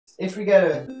if we get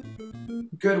a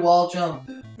good wall jump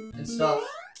and stuff.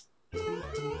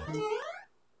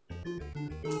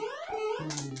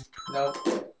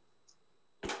 Nope.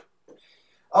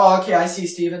 Oh, okay, I see,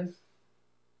 Steven.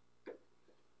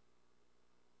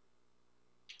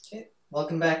 Okay,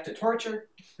 welcome back to Torture.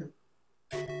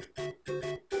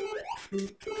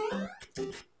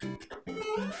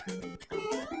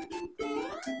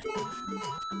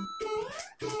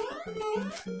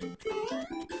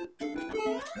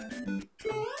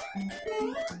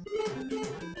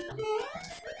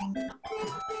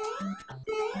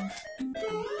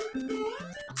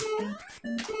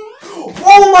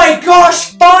 Oh my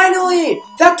gosh, finally!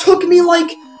 That took me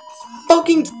like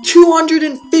fucking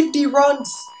 250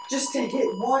 runs just to hit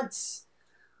once.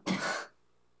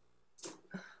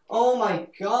 Oh my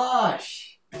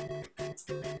gosh.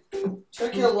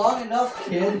 Took you long enough,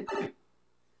 kid.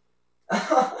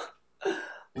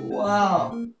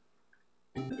 Wow.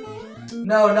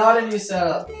 No, not a new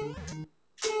setup.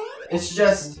 It's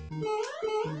just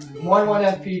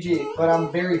 1-1 FPG, but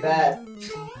I'm very bad.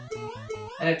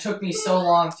 And it took me so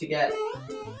long to get.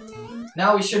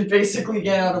 Now we should basically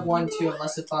get out of 1-2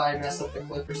 unless if I mess up the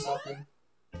clip or something.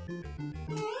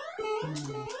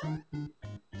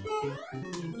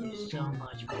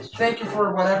 Thank you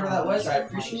for whatever that was, I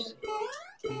appreciate it.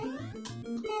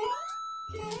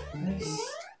 Nice.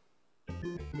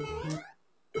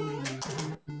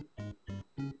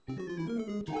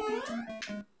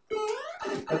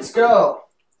 Let's go.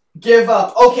 Give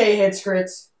up. Okay, hits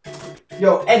crits.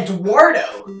 Yo,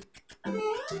 Eduardo.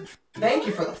 Thank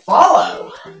you for the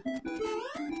follow.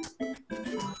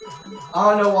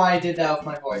 I don't know why I did that with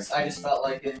my voice. I just felt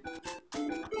like it.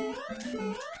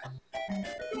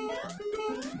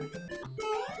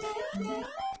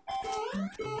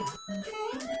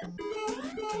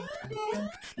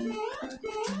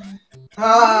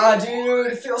 Ah,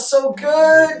 dude, it feels so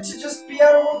good to just be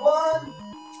out of one.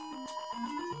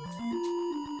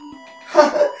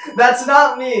 That's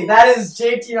not me. That is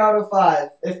JT Auto 5.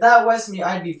 If that was me,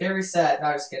 I'd be very sad.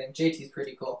 No, just kidding. JT's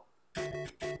pretty cool.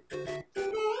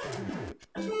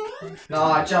 No,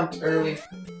 I jumped early.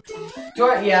 Do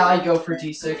I? Yeah, I go for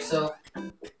D6, so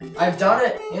I've done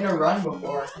it in a run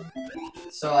before.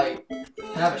 So I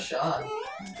have a shot.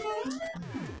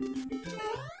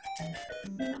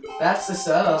 That's the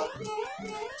setup.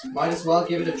 Might as well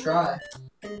give it a try.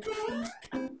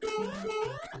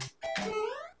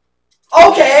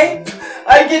 Okay!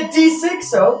 I get D6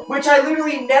 so, which I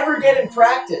literally never get in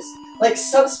practice. Like,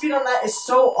 subspeed on that is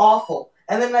so awful.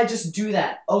 And then I just do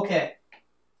that. Okay.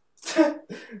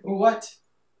 What?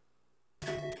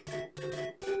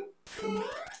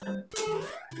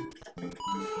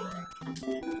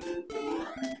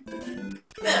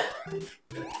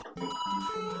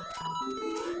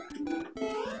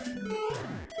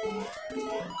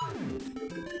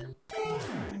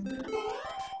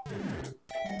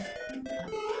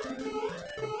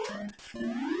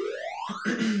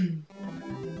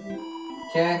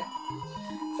 Okay.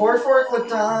 4 clip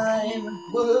time.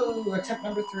 Woo! Attempt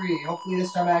number 3. Hopefully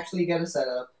this time I actually get a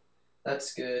setup.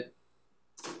 That's good.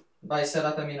 By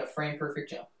setup, I mean a frame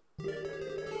perfect jump.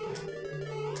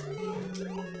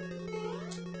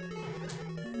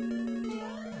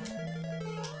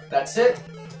 That's it.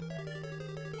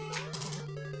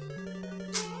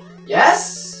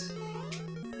 Yes?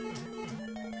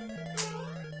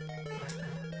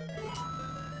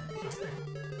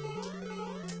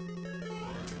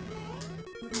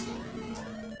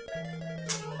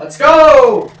 Let's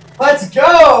go! Let's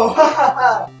go!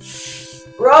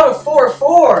 We're out of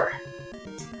 4-4.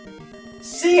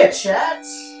 See ya, chat.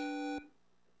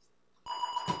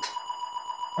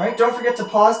 Alright, don't forget to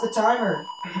pause the timer.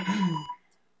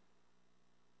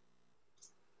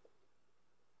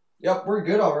 Yep, we're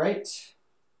good, alright.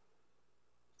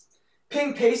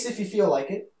 Ping pace if you feel like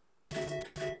it.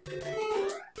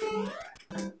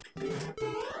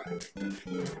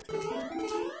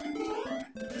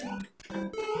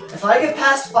 If I get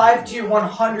past 5-2,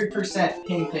 100%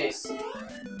 ping pace.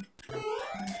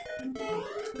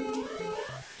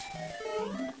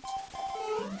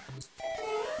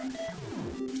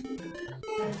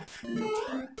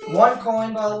 One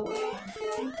coin, by the way.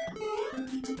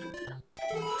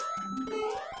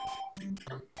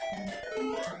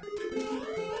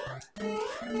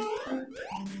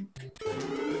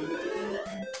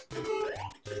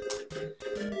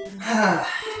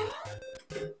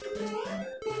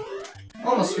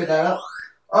 Almost screwed that up.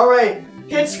 Alright,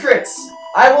 hits crits.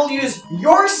 I will use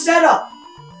your setup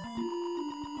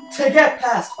to get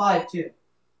past 5-2.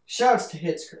 Shouts to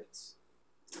hits crits.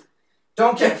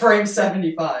 Don't get frame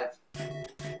 75.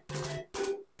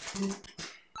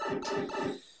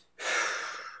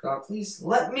 God, please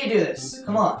let me do this.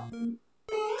 Come on.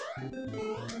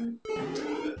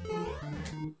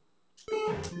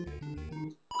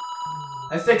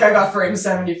 I think I got frame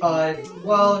 75.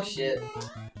 Well, shit.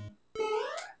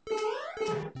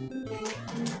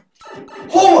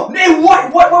 Oh, man,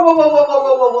 what? What? Whoa, whoa, whoa, whoa,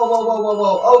 whoa, whoa, whoa, whoa, whoa, whoa,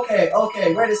 whoa. Okay,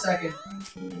 okay, wait a second.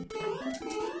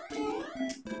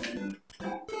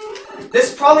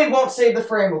 This probably won't save the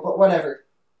frame, but whatever.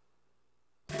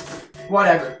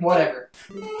 Whatever, whatever.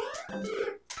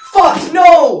 Fuck,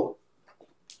 no!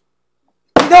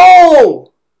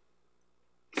 No!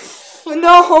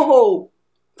 No!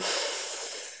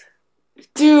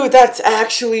 Dude, that's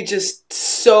actually just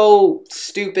so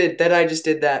stupid that I just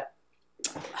did that.